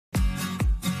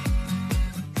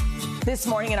This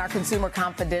morning in our Consumer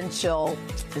Confidential,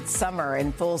 it's summer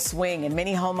in full swing, and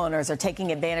many homeowners are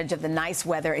taking advantage of the nice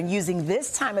weather and using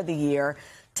this time of the year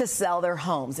to sell their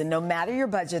homes. And no matter your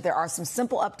budget, there are some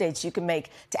simple updates you can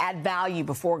make to add value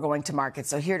before going to market.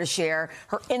 So here to share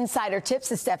her insider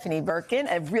tips is Stefani Berkin,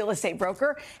 a real estate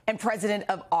broker and president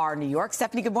of R New York.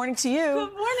 Stephanie, good morning to you.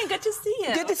 Good morning. Good to see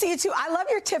you. Good to see you, too. I love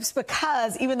your tips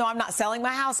because even though I'm not selling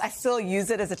my house, I still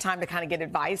use it as a time to kind of get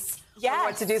advice on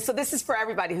what to do. So this is for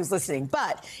everybody who's listening.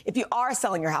 But if you are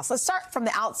selling your house, let's start from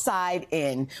the outside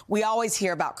in. We always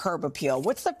hear about curb appeal.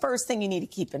 What's the first thing you need to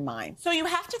keep in mind? So you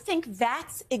have to think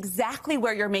that's exactly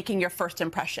where you're making your first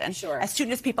impression. Sure. As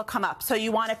soon as people come up. So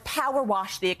you want to power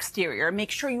wash the exterior.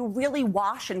 Make sure you really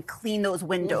wash and clean those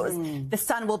windows. The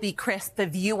sun will be crisp. The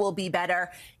view will be better.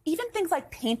 Even things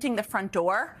like painting the front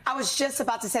door. I was just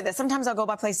about to say that. Sometimes I'll go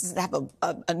by places that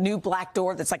have a new black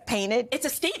door that's like painted. It's a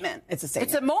statement. It's a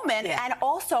statement. It's a moment. Yeah. And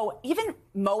also, even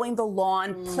mowing the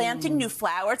lawn, planting new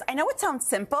flowers. I know it sounds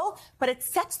simple, but it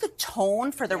sets the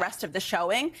tone for the rest of the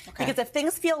showing. Okay. Because if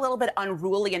things feel a little bit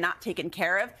unruly and not taken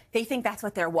care of, they think that's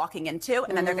what they're walking into,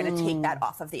 and then they're going to take that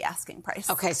off of the asking price.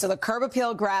 Okay, so the curb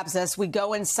appeal grabs us. We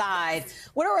go inside.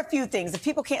 What are a few things? If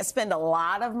people can't spend a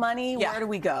lot of money, where do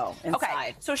we go inside?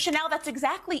 Okay, so Chanel, that's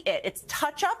exactly it. It's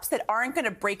touch-ups that aren't going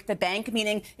to break the bank,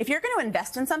 meaning if you're going to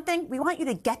invest in something, we want you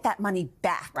to get that money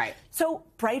back. Right. So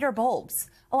brighter bulbs.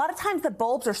 A lot of times the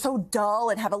bulbs are so dull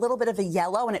and have a little bit of a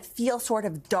yellow and it feels sort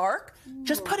of dark.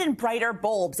 Just put in brighter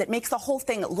bulbs. It makes the whole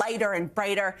thing lighter and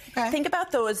brighter. Okay. Think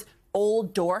about those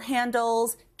old door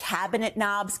handles, cabinet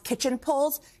knobs, kitchen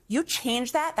pulls. You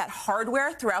change that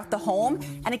hardware throughout the home,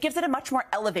 and it gives it a much more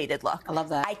elevated look. I love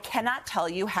that. I cannot tell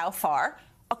you how far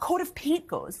a coat of paint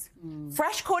goes.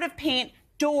 Fresh coat of paint,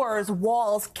 doors,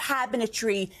 walls,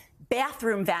 cabinetry,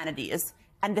 bathroom vanities,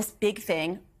 and this big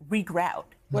thing, regrout.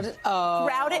 What is,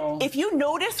 Grout it. If you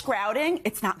notice grouting,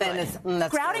 it's not Then good.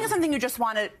 that's Grouting good. is something you just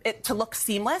want it to look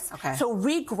seamless. Okay. So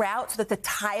regrout so that the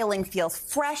tiling feels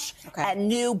fresh and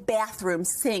new. Bathrooms,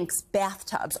 sinks,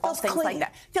 bathtubs, all things like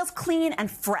that. Feels clean and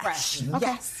fresh. Okay.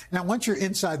 Yes. Now, once you're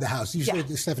inside the house, you said,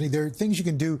 Stephanie, there are things you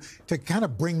can do to kind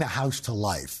of bring the house to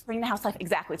life. Bring the house to life,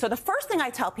 exactly. So the first thing I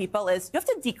tell people is you have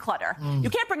to declutter. You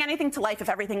can't bring anything to life if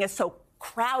everything is so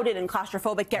crowded and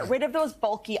claustrophobic. Get rid of those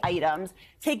bulky items.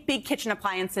 Take big kitchen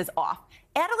appliances off.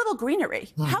 Add a little greenery,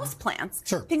 house plants,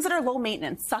 things that are low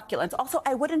maintenance, succulents. Also,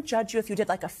 I wouldn't judge you if you did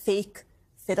like a fake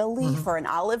fiddle leaf or an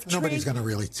olive tree. Nobody's going to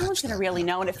really touch No one's going to really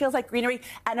no. know, and it feels like greenery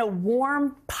and a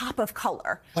warm pop of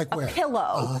color. Like where? A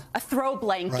pillow, a throw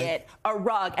blanket, a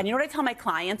rug. And you know what I tell my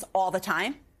clients all the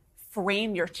time?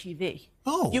 Frame your TV.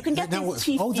 Oh, you can get these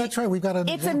TVs. Oh, that's right. We've got an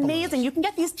It's example of amazing. this. You can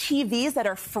get these TVs that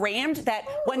are framed that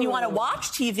when you want to watch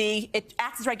TV, it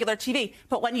acts as regular TV.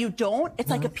 But when you don't,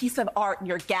 it's like a piece of art in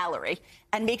your gallery.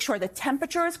 And make sure the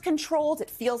temperature is controlled.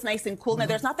 It feels nice and cool. Now,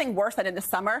 there's nothing worse than in the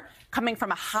summer, coming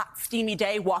from a hot, steamy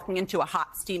day, walking into a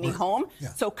hot, steamy home.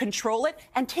 So control it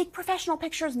and take professional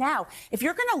pictures now. If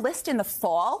you're going to list in the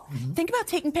fall, think about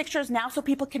taking pictures now so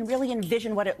people can really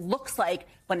envision what it looks like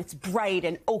when it's bright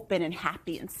and open and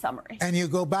happy and summery. And you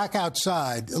go back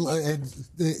outside, and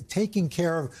taking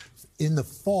care of in the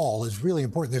fall is really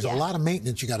important. There's a lot of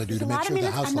maintenance you got to do to make sure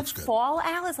the house looks good. And the fall,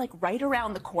 Al, is like right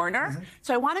around the corner.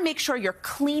 So I want to make sure you're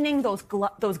cleaning those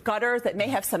gutters that may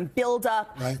have some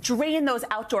buildup. Drain those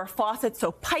outdoor faucets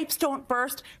so pipes don't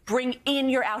burst. Bring in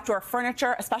your outdoor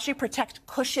furniture, especially protect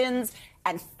cushions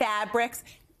and fabrics.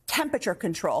 Temperature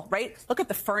control, right? Look at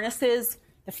the furnaces,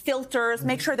 the filters.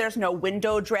 Make sure there's no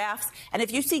window drafts. And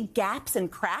if you see gaps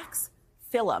and cracks,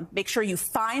 fill them. Make sure you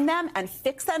find them and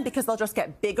fix them because they'll just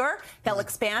get bigger. They'll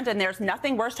expand, and there's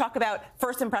nothing worse. Talk about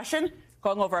first impression,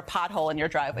 going over a pothole in your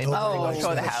driveway.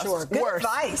 Show the house. Sure. Good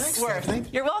advice.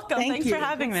 You're welcome. Thanks for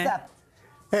having me.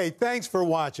 Hey, thanks for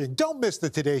watching. Don't miss the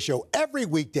Today Show every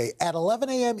weekday at 11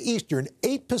 a.m. Eastern,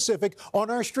 8 Pacific on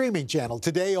our streaming channel,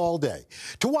 Today All Day.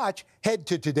 To watch, head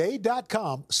to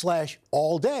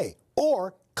today.com/allday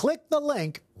or click the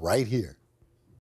link right here.